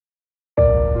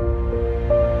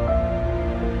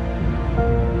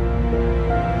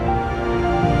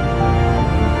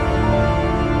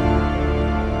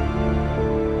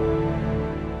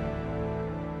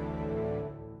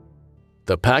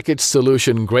The packaged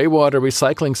solution Greywater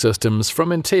recycling systems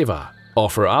from Ecovie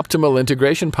offer optimal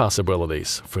integration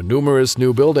possibilities for numerous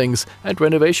new buildings and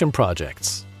renovation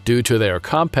projects due to their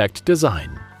compact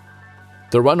design.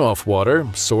 The runoff water,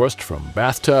 sourced from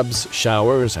bathtubs,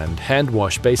 showers, and hand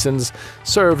wash basins,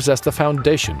 serves as the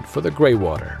foundation for the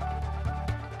Greywater.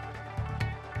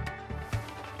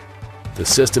 The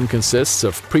system consists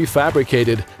of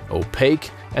prefabricated,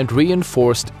 opaque, and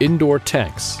reinforced indoor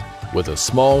tanks with a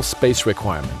small space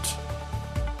requirement.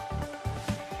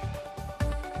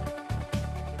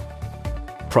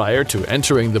 Prior to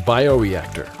entering the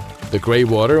bioreactor, the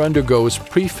Greywater undergoes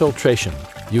pre-filtration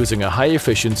using a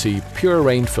high-efficiency pure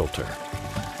rain filter.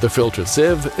 The filter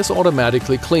sieve is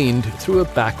automatically cleaned through a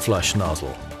backflush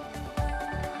nozzle.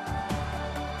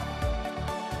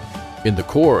 In the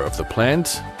core of the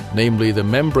plant, namely the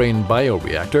membrane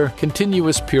bioreactor,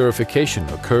 continuous purification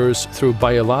occurs through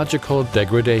biological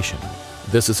degradation.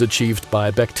 This is achieved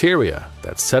by bacteria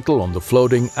that settle on the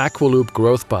floating Aqualoop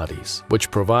growth bodies,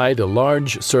 which provide a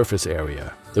large surface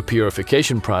area. The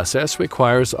purification process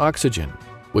requires oxygen,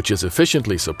 which is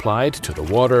efficiently supplied to the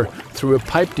water through a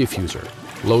pipe diffuser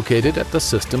located at the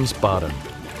system's bottom.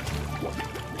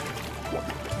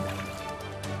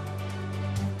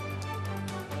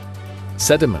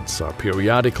 Sediments are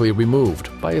periodically removed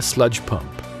by a sludge pump.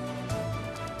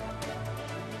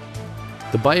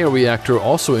 The bioreactor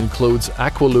also includes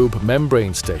Aqualoop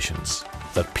membrane stations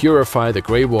that purify the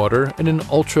Greywater in an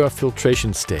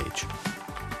ultrafiltration stage.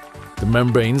 The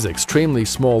membrane's extremely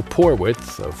small pore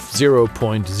width of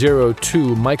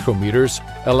 0.02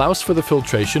 micrometers allows for the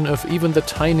filtration of even the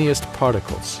tiniest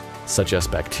particles, such as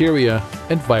bacteria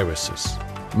and viruses.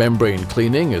 Membrane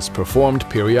cleaning is performed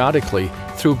periodically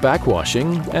through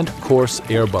backwashing and coarse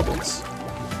air bubbles.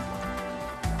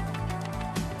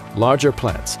 Larger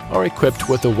plants are equipped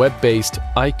with a web-based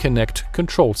iConnect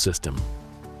control system.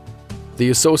 The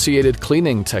associated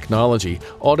cleaning technology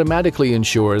automatically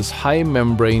ensures high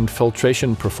membrane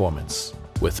filtration performance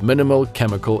with minimal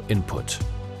chemical input.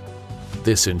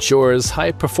 This ensures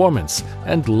high performance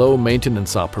and low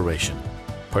maintenance operation,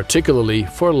 particularly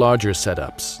for larger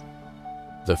setups.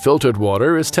 The filtered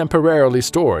water is temporarily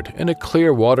stored in a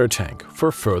clear water tank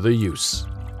for further use.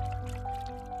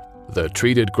 The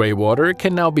treated Greywater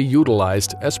can now be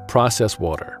utilized as process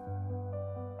water.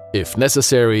 If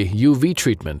necessary, UV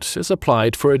treatment is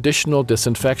applied for additional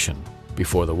disinfection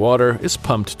before the water is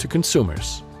pumped to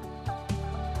consumers.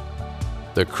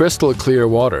 The crystal clear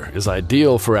water is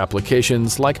ideal for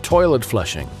applications like toilet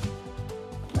flushing,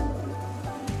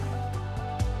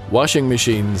 washing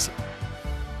machines,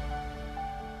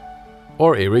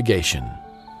 or irrigation.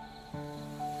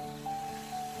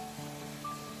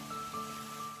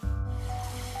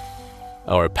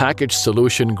 Our packaged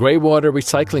solution Greywater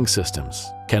recycling systems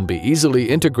can be easily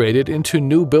integrated into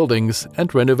new buildings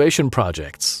and renovation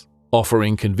projects,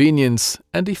 offering convenience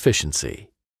and efficiency.